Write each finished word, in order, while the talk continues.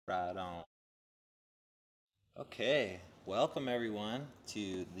Right on. Okay, welcome everyone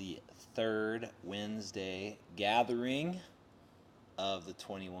to the third Wednesday gathering of the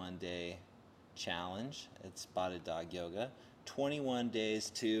 21 day challenge. It's Spotted Dog Yoga. 21 days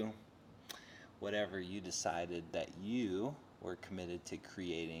to whatever you decided that you were committed to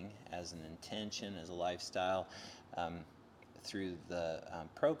creating as an intention, as a lifestyle um, through the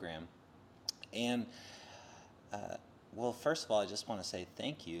program. And well, first of all, I just want to say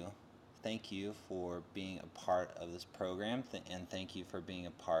thank you. Thank you for being a part of this program, and thank you for being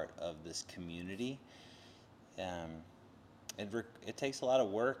a part of this community. Um, it takes a lot of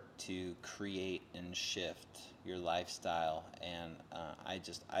work to create and shift your lifestyle, and I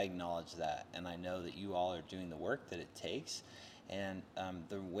acknowledge that, and I know that you all are doing the work that it takes. And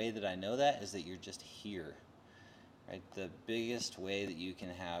the way that I know that is that you're just here, right? The biggest way that you can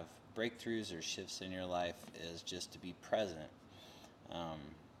have breakthroughs or shifts in your life is just to be present. um,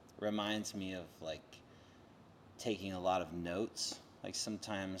 Reminds me of like taking a lot of notes. Like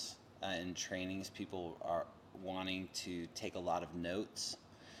sometimes in trainings, people are wanting to take a lot of notes,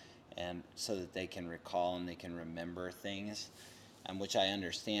 and so that they can recall and they can remember things, which I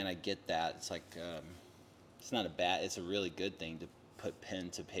understand. I get that. It's like it's not a bad. It's a really good thing to put pen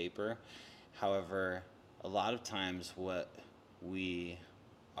to paper. However, a lot of times what we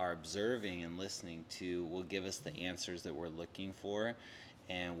are observing and listening to will give us the answers that we're looking for,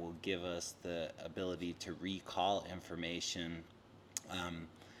 and will give us the ability to recall information um,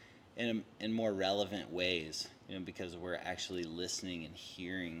 in more relevant ways, because we're actually listening and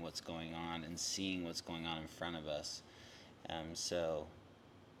hearing what's going on and seeing what's going on in front of us. So,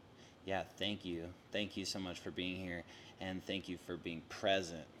 yeah, thank you. Thank you so much for being here, and thank you for being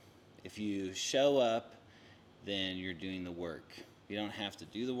present. If you show up, then you're doing the work. You don't have to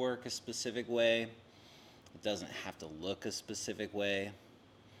do the work a specific way. It doesn't have to look a specific way.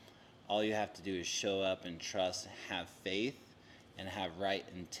 All you have to do is show up and trust, have faith, and have right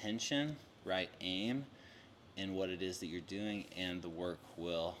intention, right aim in what it is that you're doing, and the work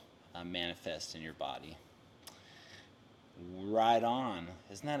will manifest in your body. Right on.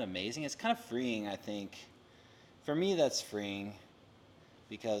 Isn't that amazing? It's kind of freeing, I think. For me, that's freeing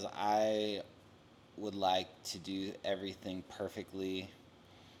because I would like to do everything perfectly.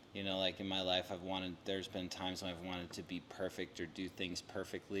 Like in my life, there's been times when I've wanted to be perfect or do things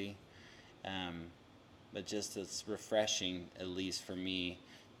perfectly. Um, but just it's refreshing, at least for me,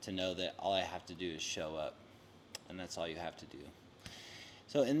 to know that all I have to do is show up, and that's all you have to do.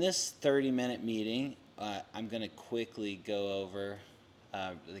 So in this 30-minute meeting, I'm going to quickly go over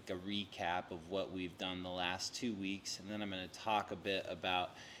like a recap of what we've done the last 2 weeks, and then I'm going to talk a bit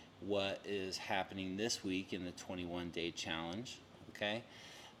about what is happening this week in the 21-day challenge. Okay.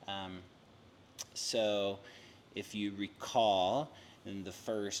 Um, so if you recall, in the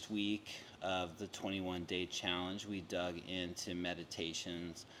first week of the 21-day challenge, we dug into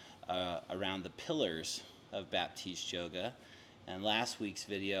meditations around the pillars of Baptiste Yoga. And last week's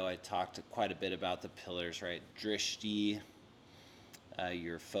video, I talked quite a bit about the pillars, right? Drishti,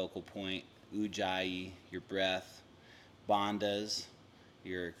 your focal point; Ujjayi, your breath; Bandhas,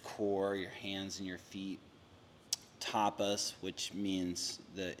 your core, your hands and your feet; Tapas, which means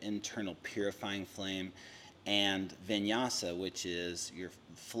the internal purifying flame; and Vinyasa, which is your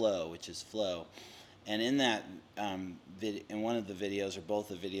flow, which is flow. And in that in one of the videos, or both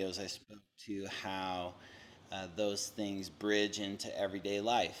the videos, I spoke to how those things bridge into everyday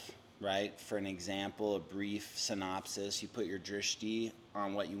life, right? For an example, a brief synopsis: you put your drishti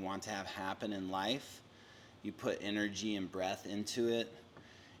on what you want to have happen in life, you put energy and breath into it,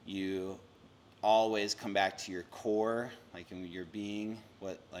 you always come back to your core, like in your being,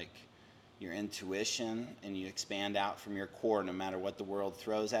 like your intuition, and you expand out from your core no matter what the world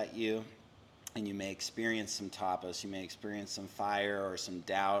throws at you. And you may experience some tapas, you may experience some fire or some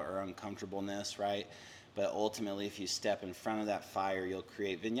doubt or uncomfortableness, right? But ultimately, if you step in front of that fire, you'll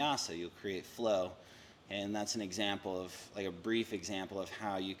create vinyasa, you'll create flow. And that's an example of, like a brief example of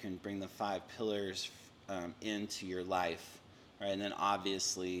how you can bring the 5 pillars into your life, right? And then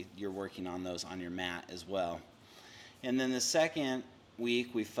obviously, you're working on those on your mat as well. And then the second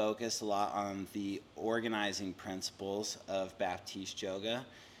week, we focused a lot on the organizing principles of Baptiste Yoga.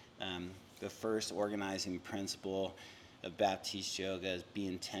 The first organizing principle of Baptiste Yoga is be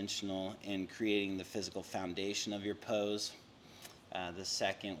intentional in creating the physical foundation of your pose. The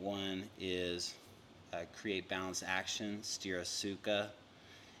second one is create balanced action, Sthira Sukha.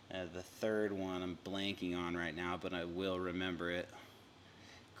 The third one I'm blanking on right now, but I will remember it.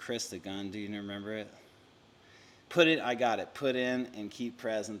 Chris the Gun, do you remember it? I got it. Put in and keep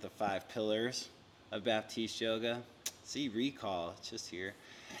present the 5 pillars of Baptiste Yoga. See, recall, it's just here.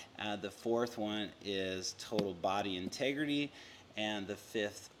 The fourth one is total body integrity. And the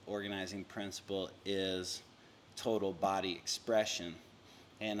fifth organizing principle is total body expression.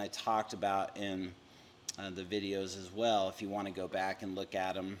 And I talked about in the videos as well, if you want to go back and look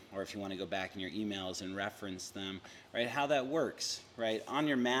at them, or if you want to go back in your emails and reference them, right, how that works, right? On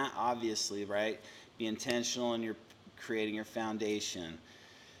your mat, obviously, right, be intentional in your creating your foundation.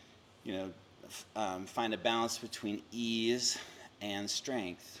 You know, find a balance between ease and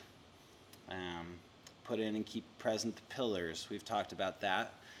strength. Um, Put in and keep present the pillars. We've talked about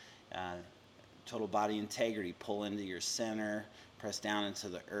that. Uh, Total body integrity. Pull into your center, press down into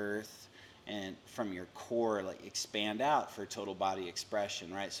the earth, and from your core, like expand out for total body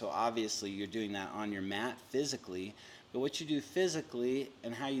expression, right? So obviously you're doing that on your mat physically, but what you do physically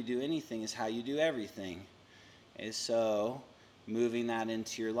and how you do anything is how you do everything. And so moving that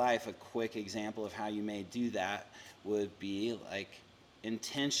into your life, a quick example of how you may do that would be like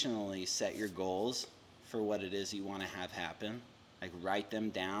intentionally set your goals for what it is you want to have happen. Like write them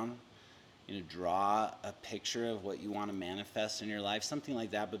down, draw a picture of what you want to manifest in your life, something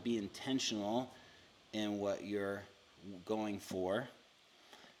like that, but be intentional in what you're going for,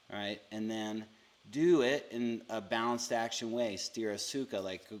 right? And then do it in a balanced action way, sthira sukha,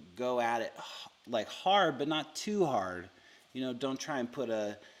 like go at it like hard, but not too hard. Don't try and put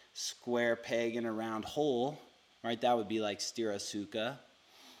a square peg in a round hole, right? That would be like sthira sukha.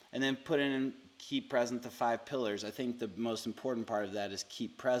 And then put in keep present the 5 pillars. I think the most important part of that is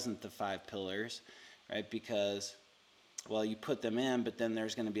keep present the 5 pillars, right? Because, well, you put them in, but then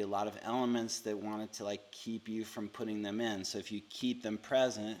there's going to be a lot of elements that wanted to like keep you from putting them in. So if you keep them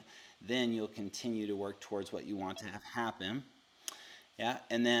present, then you'll continue to work towards what you want to have happen. Yeah,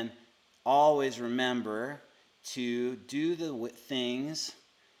 and then always remember to do the things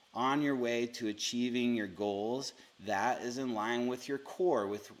on your way to achieving your goals that is in line with your core,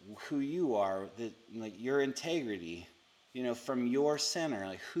 with who you are, like your integrity, from your center,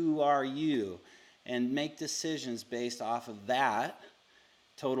 like who are you, and make decisions based off of that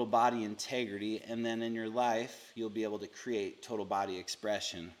total body integrity. And then in your life you'll be able to create total body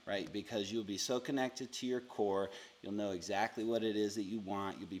expression, right? Because you'll be so connected to your core, you'll know exactly what it is that you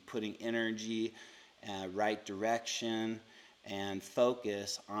want, you'll be putting energy, right direction, and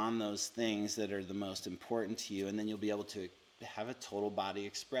focus on those things that are the most important to you, and then you'll be able to have a total body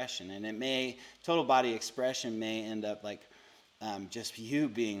expression. And total body expression may end up like just you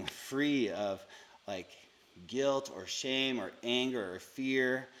being free of like guilt or shame or anger or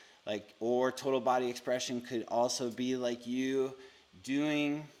fear, or total body expression could also be like you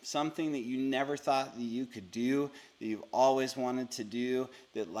doing something that you never thought that you could do, that you've always wanted to do,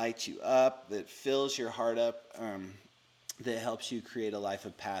 that lights you up, that fills your heart up, that helps you create a life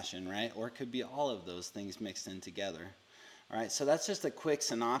of passion, right? Or it could be all of those things mixed in together. All right, so that's just a quick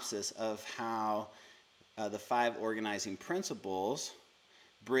synopsis of how the 5 organizing principles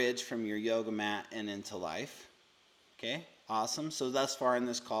bridge from your yoga mat and into life. Okay, awesome. So thus far in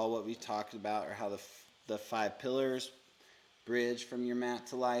this call, what we've talked about are how the 5 pillars bridge from your mat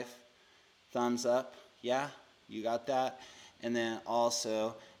to life. Thumbs up. Yeah, you got that. And then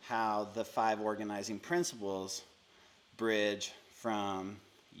also how the 5 organizing principles bridge from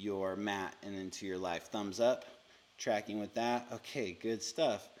your mat and into your life. Thumbs up. Tracking with that. Okay, good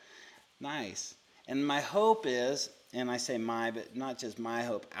stuff. Nice. And my hope is, and I say my, but not just my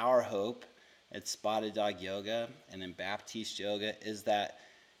hope, our hope at Spotted Dog Yoga and in Baptiste Yoga is that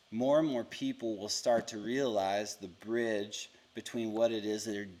more and more people will start to realize the bridge between what it is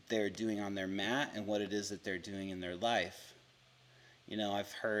that they're doing on their mat and what it is that they're doing in their life.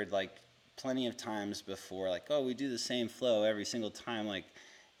 I've heard like plenty of times before, like, oh, we do the same flow every single time, like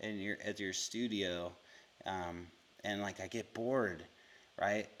at your studio, and like I get bored,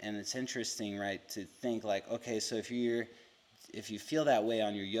 right? And it's interesting, right, to think like, okay, so if you feel that way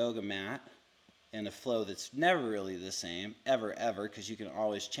on your yoga mat in a flow that's never really the same ever, because you can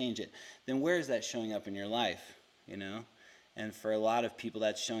always change it, then where is that showing up in your life? And for a lot of people,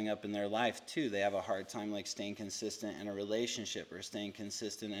 that's showing up in their life too. They have a hard time like staying consistent in a relationship, or staying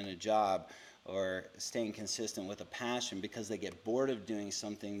consistent in a job, or staying consistent with a passion, because they get bored of doing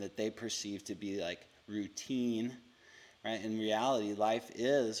something that they perceive to be like routine, right? In reality, life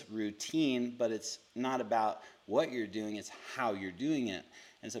is routine, but it's not about what you're doing, it's how you're doing it.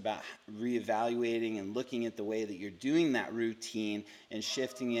 It's about reevaluating and looking at the way that you're doing that routine and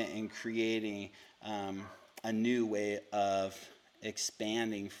shifting it and creating a new way of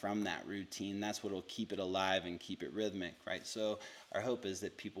expanding from that routine. That's what will keep it alive and keep it rhythmic, right? So our hope is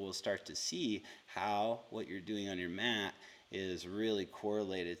that people will start to see how what you're doing on your mat is really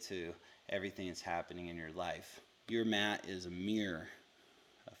correlated to everything that's happening in your life. Your mat is a mirror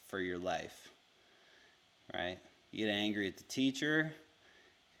for your life, right? You get angry at the teacher,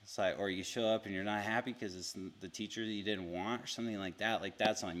 it's like, or you show up and you're not happy because it's the teacher that you didn't want or something like that. Like,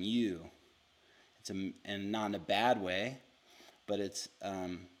 that's on you. And not in a bad way, but it's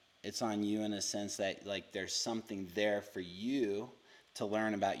on you in a sense that, like, there's something there for you to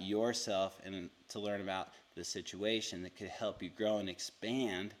learn about yourself and to learn about the situation that could help you grow and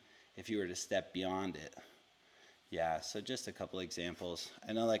expand if you were to step beyond it. Yeah, so just a couple examples.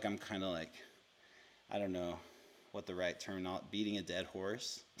 I know, like, I'm kind of like, I don't know what the right terminology, beating a dead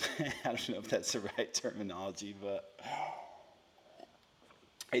horse. I don't know if that's the right terminology, but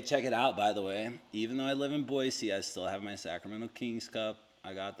hey, check it out, by the way. Even though I live in Boise, I still have my Sacramento Kings cup.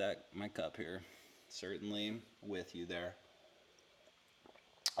 I got my cup here. Certainly with you there.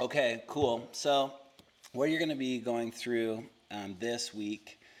 Okay, cool. So, what you're going to be going through this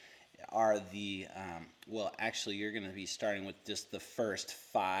week are actually, you're going to be starting with just the first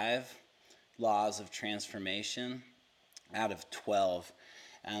 5 laws of transformation out of 12.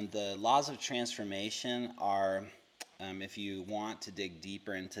 And the laws of transformation are, if you want to dig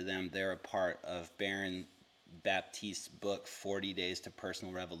deeper into them, they're a part of Baron Baptiste's book, 40 Days to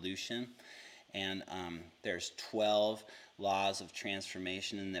Personal Revolution. And there's 12 laws of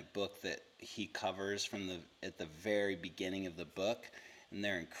transformation in that book that he covers at the very beginning of the book. And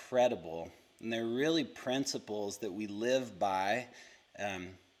they're incredible. And they're really principles that we live by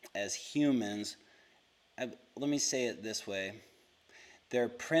as humans. Let me say it this way. They're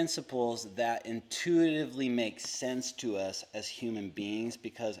principles that intuitively make sense to us as human beings,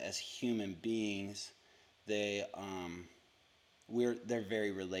 because as human beings, they're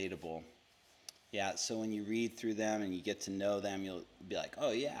very relatable. Yeah, so when you read through them and you get to know them, you'll be like,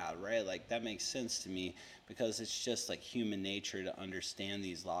 oh yeah, right, like that makes sense to me, because it's just like human nature to understand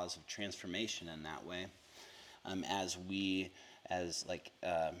these laws of transformation in that way. As we, as like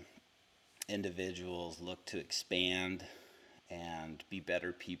individuals, look to expand and be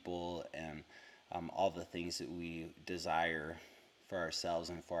better people, and all the things that we desire for ourselves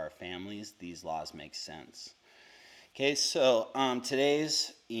and for our families, these laws make sense. Okay, so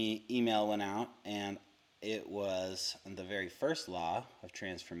today's email went out, and it was the very first law of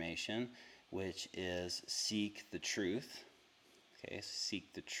transformation, which is seek the truth. Okay,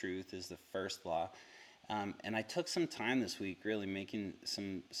 seek the truth is the first law. And I took some time this week really making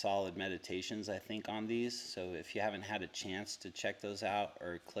some solid meditations, I think, on these. So if you haven't had a chance to check those out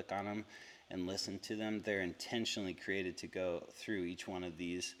or click on them and listen to them, they're intentionally created to go through each one of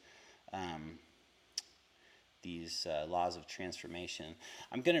these laws of transformation.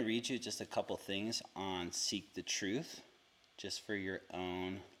 I'm going to read you just a couple things on seek the truth, just for your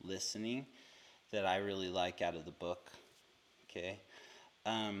own listening, that I really like out of the book. Okay.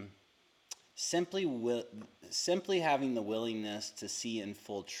 Simply having the willingness to see in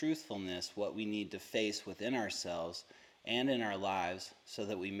full truthfulness what we need to face within ourselves and in our lives so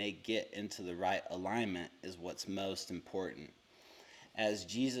that we may get into the right alignment is what's most important. As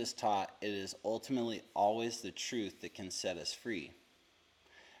Jesus taught, it is ultimately always the truth that can set us free.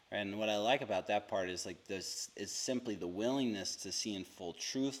 And what I like about that part is, like, this is simply the willingness to see in full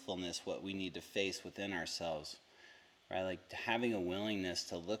truthfulness what we need to face within ourselves. Right? Like having a willingness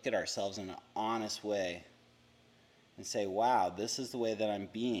to look at ourselves in an honest way and say, wow, this is the way that I'm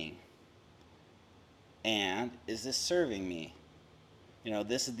being. And is this serving me? You know,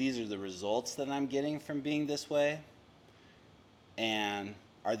 these are the results that I'm getting from being this way. And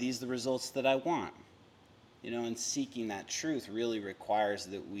are these the results that I want? You know, and seeking that truth really requires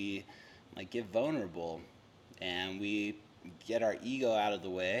that we get vulnerable, and we get our ego out of the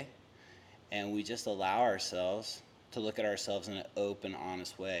way, and we just allow ourselves to look at ourselves in an open,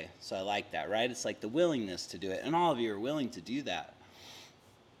 honest way. So I like that, right? It's like the willingness to do it. And all of you are willing to do that,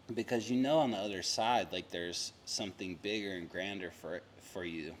 because you know on the other side, like, there's something bigger and grander for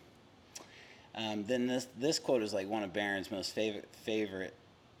you. Then this quote is like one of Barron's most famous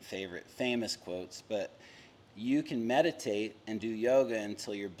quotes, but you can meditate and do yoga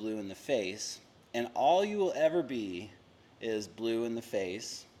until you're blue in the face, and all you will ever be is blue in the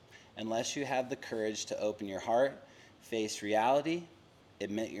face, unless you have the courage to open your heart, face reality,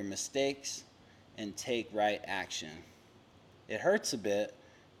 admit your mistakes, and take right action. It hurts a bit,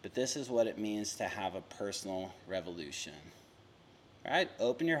 but this is what it means to have a personal revolution. Right?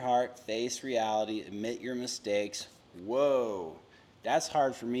 Open your heart, face reality, admit your mistakes. Whoa, that's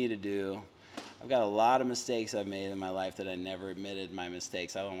hard for me to do. I've got a lot of mistakes I've made in my life that I never admitted my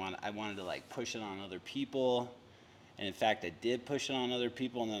mistakes. I wanted to like push it on other people. And in fact, I did push it on other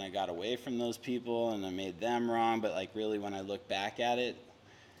people, and then I got away from those people, and I made them wrong. But like, really, when I look back at it,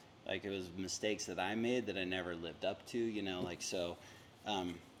 like, it was mistakes that I made that I never lived up to, you know, like, so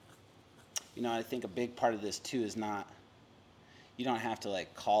I think a big part of this too is not, you don't have to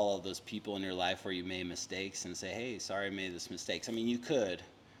like call all those people in your life where you made mistakes and say, hey, sorry I made this mistakes. I mean, you could,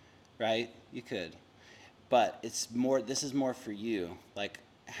 right? You could. But it's more, this is more for you, like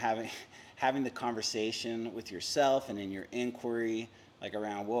having having the conversation with yourself and in your inquiry, like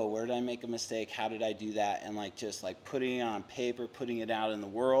around, whoa, where did I make a mistake? How did I do that? And like just like putting it on paper, putting it out in the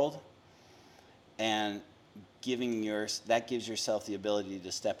world, and that gives yourself the ability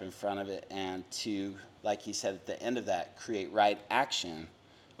to step in front of it and to, like he said at the end of that, create right action.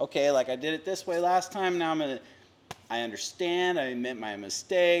 Okay, like I did it this way last time, now I understand, I admit my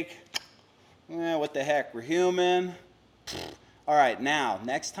mistake. What the heck, we're human. All right, now,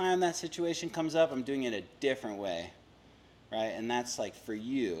 next time that situation comes up, I'm doing it a different way, right? And that's like for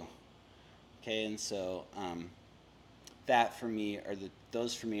you, okay? And so those for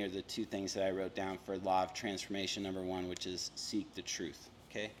me are the two things that I wrote down for law of transformation number 1, which is seek the truth,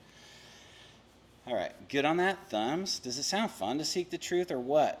 okay? All right, good on that, thumbs. Does it sound fun to seek the truth or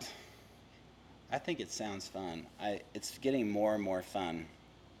what? I think it sounds fun. It's getting more and more fun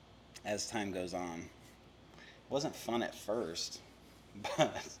as time goes on. It wasn't fun at first,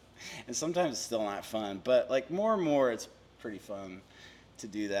 but and sometimes it's still not fun, but like more and more it's pretty fun to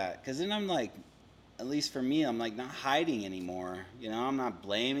do that, because then I'm like, at least for me, I'm like not hiding anymore. I'm not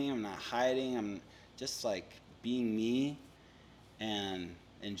blaming, I'm not hiding, I'm just like being me and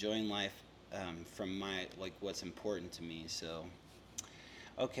enjoying life from my, like what's important to me. So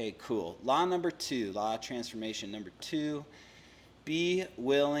okay, cool. Law number 2, law of transformation number 2, be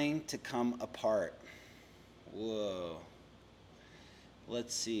willing to come apart. Whoa.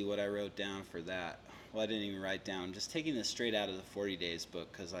 Let's see what I wrote down for that. Well, I didn't even write down. I'm just taking this straight out of the 40 Days book,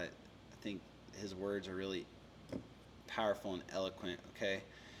 because I think his words are really powerful and eloquent, okay?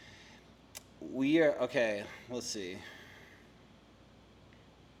 Okay, let's see.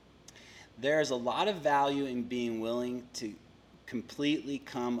 There's a lot of value in being willing to completely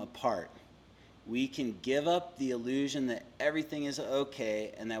come apart. We can give up the illusion that everything is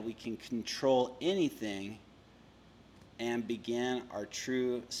okay and that we can control anything and begin our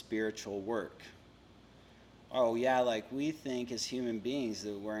true spiritual work. Oh yeah, like we think as human beings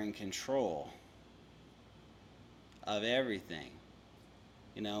that we're in control of everything.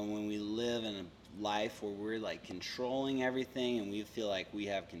 When we live in a life where we're like controlling everything and we feel like we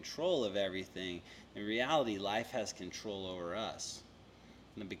have control of everything, in reality, life has control over us.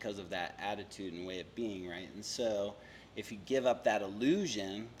 And because of that attitude and way of being, right? And so if you give up that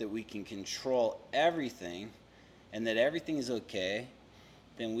illusion that we can control everything and that everything is okay,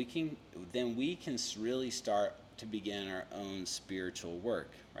 then we can really start to begin our own spiritual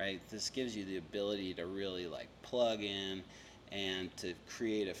work, right? This gives you the ability to really like plug in and to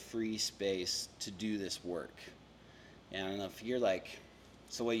create a free space to do this work. And I don't know if you're like,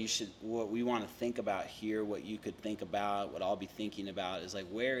 so what we want to think about here, what you could think about, what I'll be thinking about is like,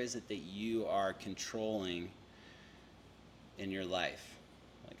 where is it that you are controlling in your life?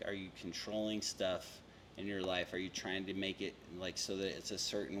 Like, are you controlling stuff in your life? Are you trying to make it like so that it's a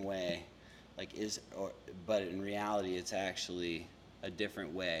certain way? But in reality, it's actually a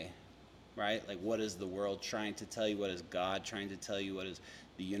different way, right? Like, what is the world trying to tell you? What is God trying to tell you? What is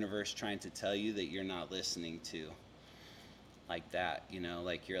the universe trying to tell you that you're not listening to? Like that,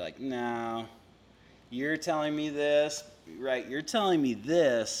 like you're like, no, you're telling me this, right? You're telling me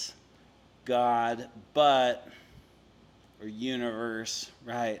this, God, or universe,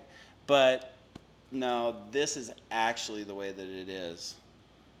 right? But no, this is actually the way that it is,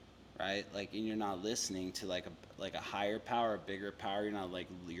 right? Like, and you're not listening to like a higher power, a bigger power. You're not like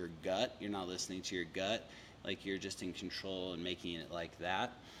your gut. You're not listening to your gut. Like, you're just in control and making it like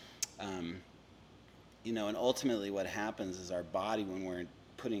that. And ultimately what happens is our body, when we're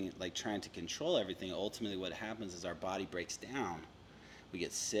trying to control everything, ultimately what happens is our body breaks down. We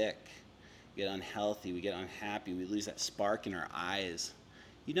get sick, we get unhealthy, we get unhappy, we lose that spark in our eyes.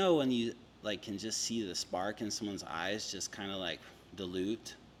 When you like can just see the spark in someone's eyes just kind of like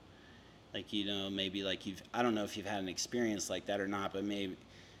dilute? Like, maybe like I don't know if you've had an experience like that or not, but maybe,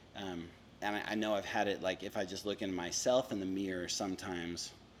 and I know I've had it, like if I just look in myself in the mirror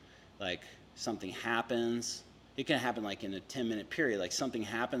sometimes, like something happens. It can happen like in a 10-minute period. Like something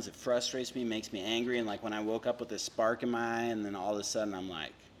happens, it frustrates me, makes me angry, and like when I woke up with this spark in my eye, and then all of a sudden I'm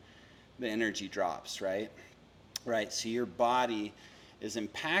like, the energy drops, right? Right, so your body is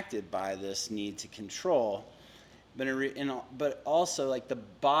impacted by this need to control, but also like the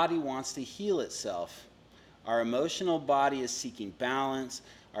body wants to heal itself. Our emotional body is seeking balance.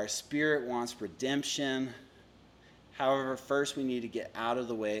 Our spirit wants redemption. However, first we need to get out of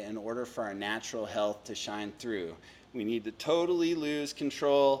the way in order for our natural health to shine through. We need to totally lose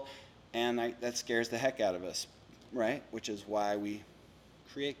control And that scares the heck out of us, right? Which is why we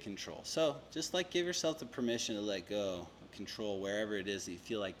create control. So just like give yourself the permission to let go of control wherever it is that you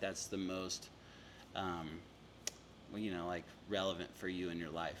feel like that's the most, um, like relevant for you in your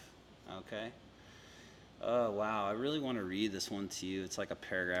life. Okay? Oh wow, I really want to read this one to you. It's like a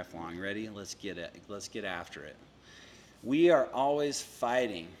paragraph long. Ready? Let's get it. Let's get after it. We are always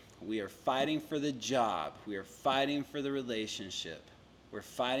fighting. We are fighting for the job. We are fighting for the relationship. We're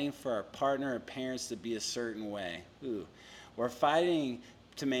fighting for our partner or parents to be a certain way. Ooh. We're fighting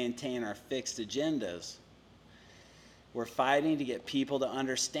to maintain our fixed agendas. We're fighting to get people to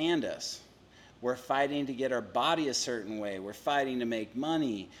understand us. We're fighting to get our body a certain way. We're fighting to make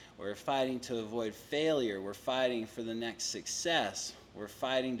money. We're fighting to avoid failure. We're fighting for the next success. We're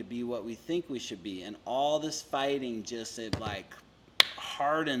fighting to be what we think we should be. And all this fighting it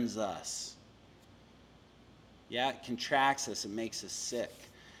hardens us. Yeah, it contracts us. It makes us sick.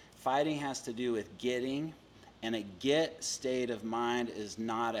 Fighting has to do with getting, and a get state of mind is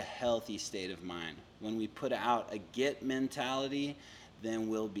not a healthy state of mind. When we put out a get mentality, then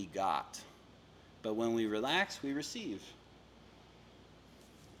we'll be got. But when we relax, we receive.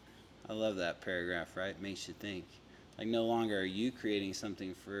 I love that paragraph, right? It makes you think. Like, no longer are you creating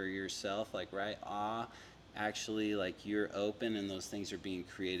something for yourself, like, right? Actually, like, you're open and those things are being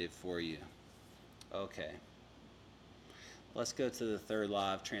created for you. Okay. Let's go to the third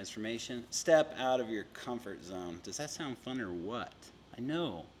law of transformation. Step out of your comfort zone. Does that sound fun or what? I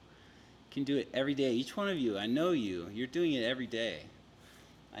know. You can do it every day. Each one of you, I know you. You're doing it every day.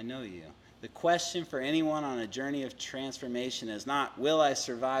 I know you. The question for anyone on a journey of transformation is not, will I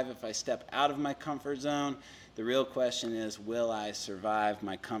survive if I step out of my comfort zone? The real question is, will I survive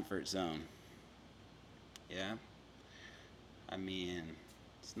my comfort zone? Yeah? I mean,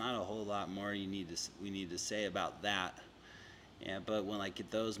 it's not a whole lot more we need to say about that. Yeah, but when like at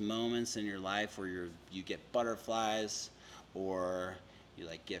those moments in your life where you get butterflies, or you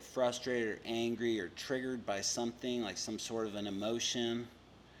like get frustrated or angry or triggered by something, like some sort of an emotion,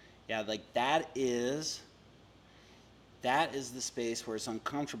 yeah, like that is the space where it's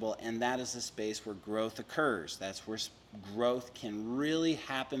uncomfortable, and that is the space where growth occurs. That's where growth can really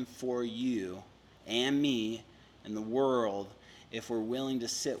happen for you and me and the world if we're willing to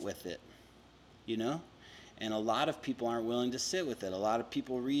sit with it, you know? And a lot of people aren't willing to sit with it. A lot of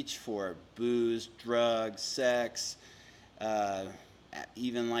people reach for booze, drugs, sex,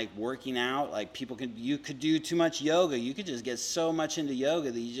 even like working out. Like you could do too much yoga. You could just get so much into yoga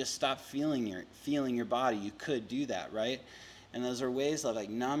that you just stop feeling your body. You could do that, right? And those are ways of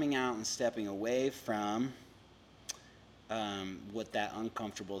like numbing out and stepping away from what that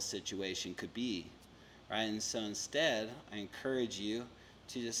uncomfortable situation could be, right? And so instead, I encourage you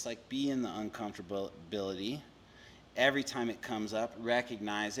to just like be in the uncomfortability. Every time it comes up,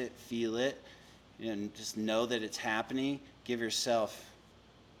 recognize it, feel it, and just know that it's happening. Give yourself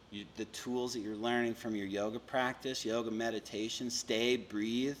the tools that you're learning from your yoga practice, yoga meditation. Stay,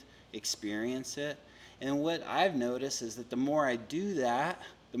 breathe, experience it. And what I've noticed is that the more I do that,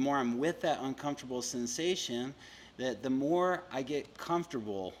 the more I'm with that uncomfortable sensation, that the more I get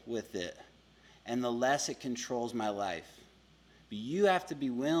comfortable with it and the less it controls my life. But you have to be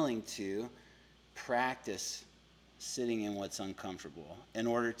willing to practice sitting in what's uncomfortable in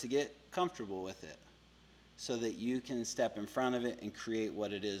order to get comfortable with it, so that you can step in front of it and create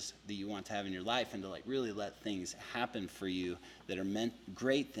what it is that you want to have in your life, and to like really let things happen for you that are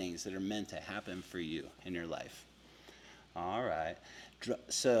great things that are meant to happen for you in your life. All right.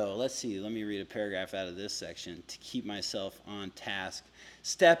 So let's see. Let me read a paragraph out of this section to keep myself on task.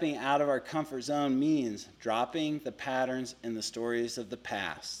 Stepping out of our comfort zone means dropping the patterns and the stories of the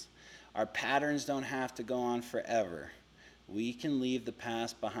past. Our patterns don't have to go on forever. We can leave the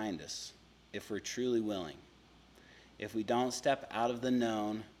past behind us if we're truly willing. If we don't step out of the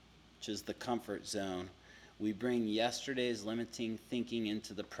known, which is the comfort zone, we bring yesterday's limiting thinking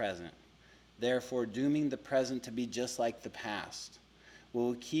into the present, therefore dooming the present to be just like the past.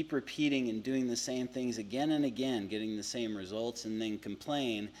 We'll keep repeating and doing the same things again and again, getting the same results, and then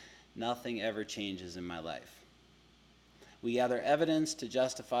complain, nothing ever changes in my life. We gather evidence to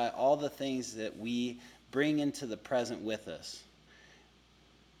justify all the things that we bring into the present with us.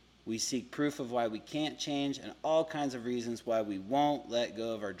 We seek proof of why we can't change and all kinds of reasons why we won't let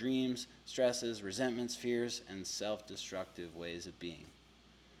go of our dreams, stresses, resentments, fears, and self-destructive ways of being.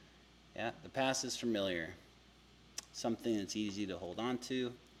 Yeah, the past is familiar, something that's easy to hold on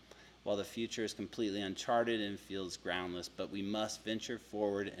to, while the future is completely uncharted and feels groundless, but we must venture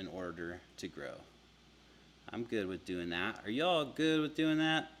forward in order to grow. I'm good with doing that. Are y'all good with doing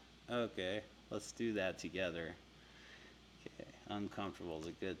that? Okay, let's do that together. Okay, Uncomfortable is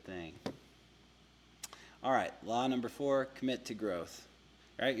a good thing. All right, law number 4, commit to growth.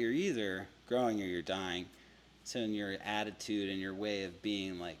 Right? You're either growing or you're dying. So in your attitude and your way of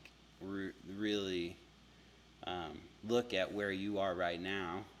being, like, really look at where you are right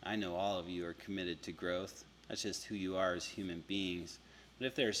now. I know all of you are committed to growth. That's just who you are as human beings. But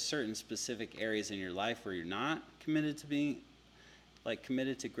if there are certain specific areas in your life where you're not committed to being, like,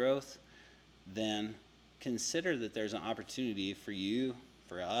 committed to growth, then consider that there's an opportunity for you,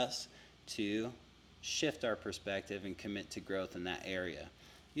 for us, to shift our perspective and commit to growth in that area.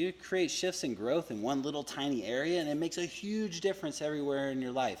 You create shifts in growth in one little tiny area, and it makes a huge difference everywhere in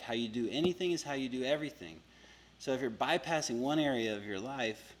your life. How you do anything is how you do everything. So if you're bypassing one area of your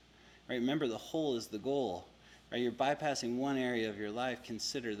life, right, remember the whole is the goal. Right, you're bypassing one area of your life,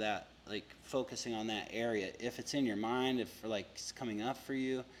 consider that, like, focusing on that area. If it's in your mind, if, like, it's coming up for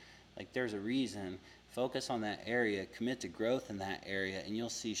you, like, there's a reason. Focus on that area, commit to growth in that area, and you'll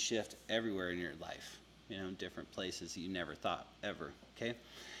see shift everywhere in your life, in different places that you never thought ever, okay?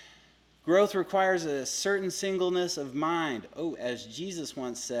 Growth requires a certain singleness of mind. Oh, as Jesus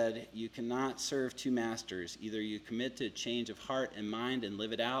once said, you cannot serve two masters. Either you commit to a change of heart and mind and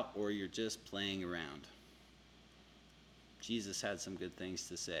live it out, or you're just playing around. Jesus had some good things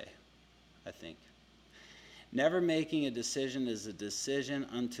to say, I think. Never making a decision is a decision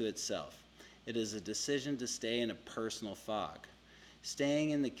unto itself. It is a decision to stay in a personal fog. Staying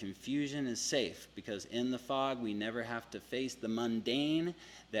in the confusion is safe, because in the fog we never have to face the mundane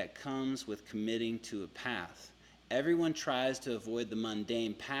that comes with committing to a path. Everyone tries to avoid the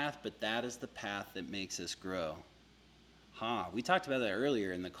mundane path, but that is the path that makes us grow. We talked about that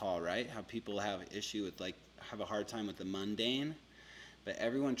earlier in the call, right? How people have issue with, like, have a hard time with the mundane, but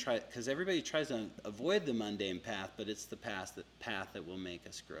because everybody tries to avoid the mundane path, but it's the path that will make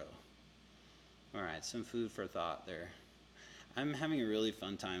us grow. All right, some food for thought there. I'm having a really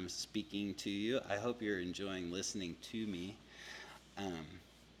fun time speaking to you. I hope you're enjoying listening to me.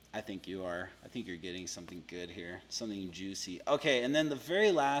 I think you are. I think you're getting something good here, something juicy. Okay, and then the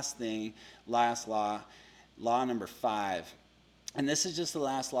very last thing, last law number 5. And this is just the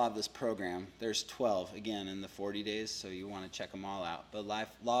last law of this program. There's 12, again, in the 40 days, so you want to check them all out. But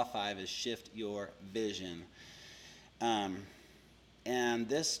law 5 is shift your vision. And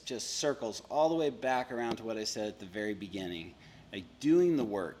this just circles all the way back around to what I said at the very beginning. Like, doing the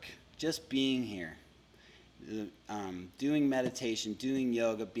work, just being here, doing meditation, doing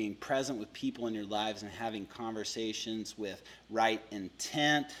yoga, being present with people in your lives and having conversations with right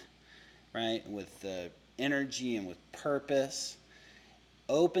intent, right, with energy and with purpose,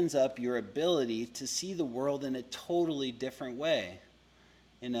 opens up your ability to see the world in a totally different way.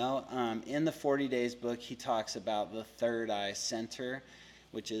 In the 40 Days book, he talks about the third eye center,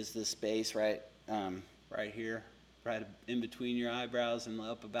 which is the space right here, right in between your eyebrows and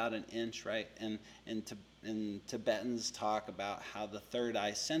up about an inch, right? And Tibetans talk about how the third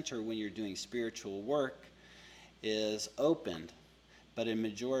eye center, when you're doing spiritual work, is opened, but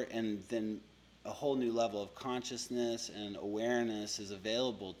and then a whole new level of consciousness and awareness is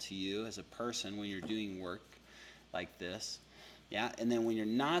available to you as a person when you're doing work like this. Yeah, and then when you're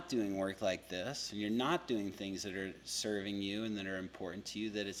not doing work like this, and you're not doing things that are serving you and that are important to you,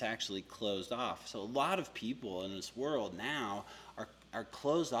 that it's actually closed off. So a lot of people in this world now are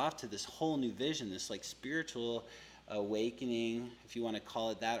closed off to this whole new vision, this, like, spiritual awakening, if you want to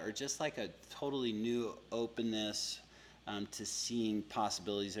call it that, or just like a totally new openness to seeing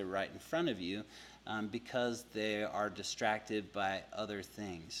possibilities that are right in front of you, because they are distracted by other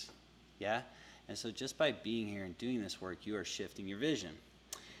things. Yeah? And so just by being here and doing this work, you are shifting your vision.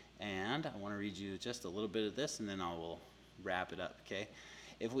 And I want to read you just a little bit of this, and then I will wrap it up, okay?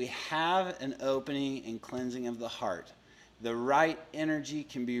 If we have an opening and cleansing of the heart, the right energy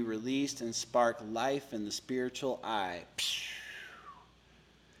can be released and spark life in the spiritual eye.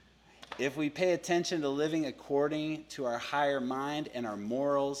 If we pay attention to living according to our higher mind and our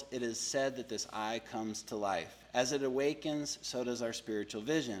morals, it is said that this eye comes to life. As it awakens, so does our spiritual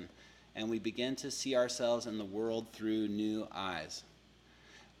vision, and we begin to see ourselves in the world through new eyes.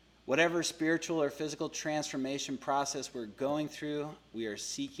 Whatever spiritual or physical transformation process we're going through, we are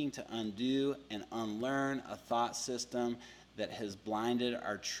seeking to undo and unlearn a thought system that has blinded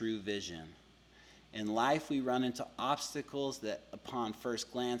our true vision. In life, we run into obstacles that, upon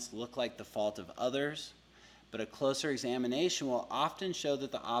first glance, look like the fault of others, but a closer examination will often show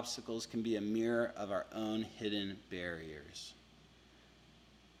that the obstacles can be a mirror of our own hidden barriers.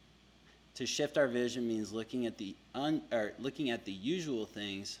 To shift our vision means looking at the usual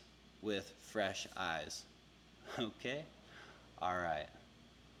things with fresh eyes. Okay? All right.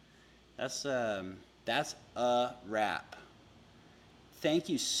 That's a wrap. thank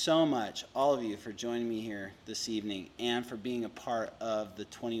you so much, all of you, for joining me here this evening and for being a part of the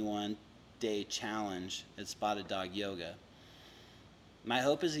 21-day challenge at Spotted Dog Yoga. My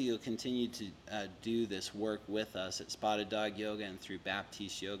hope is that you'll continue to do this work with us at Spotted Dog Yoga and through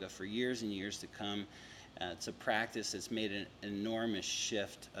Baptiste Yoga for years and years to come. It's a practice that's made an enormous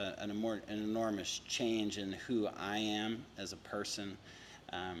shift, an enormous change in who I am as a person.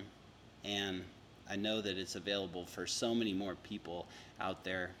 And I know that it's available for so many more people out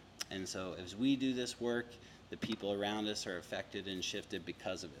there. And so as we do this work, the people around us are affected and shifted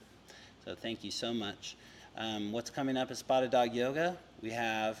because of it. So thank you so much. What's coming up at Spotted Dog Yoga? We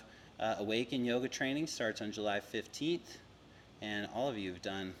have Awaken Yoga training starts on July 15th. And all of you have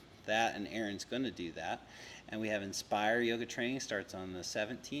done that, and Aaron's going to do that. And we have Inspire Yoga training starts on the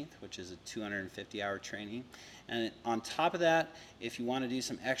 17th, which is a 250-hour training. And on top of that, if you want to do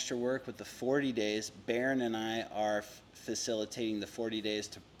some extra work with the 40 days, Barron and I are facilitating the 40 Days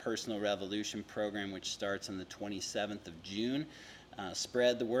to Personal Revolution program, which starts on the 27th of June.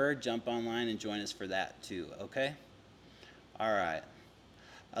 Spread the word, jump online, and join us for that too, okay? All right.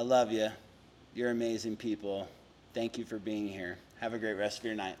 I love you. You're amazing people. Thank you for being here. Have a great rest of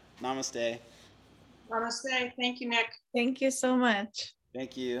your night. Namaste. Namaste. Thank you, Nick. Thank you so much.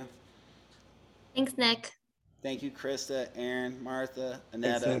 Thank you. Thanks, Nick. Thank you, Krista, Aaron, Martha,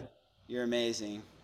 Annetta. You're amazing.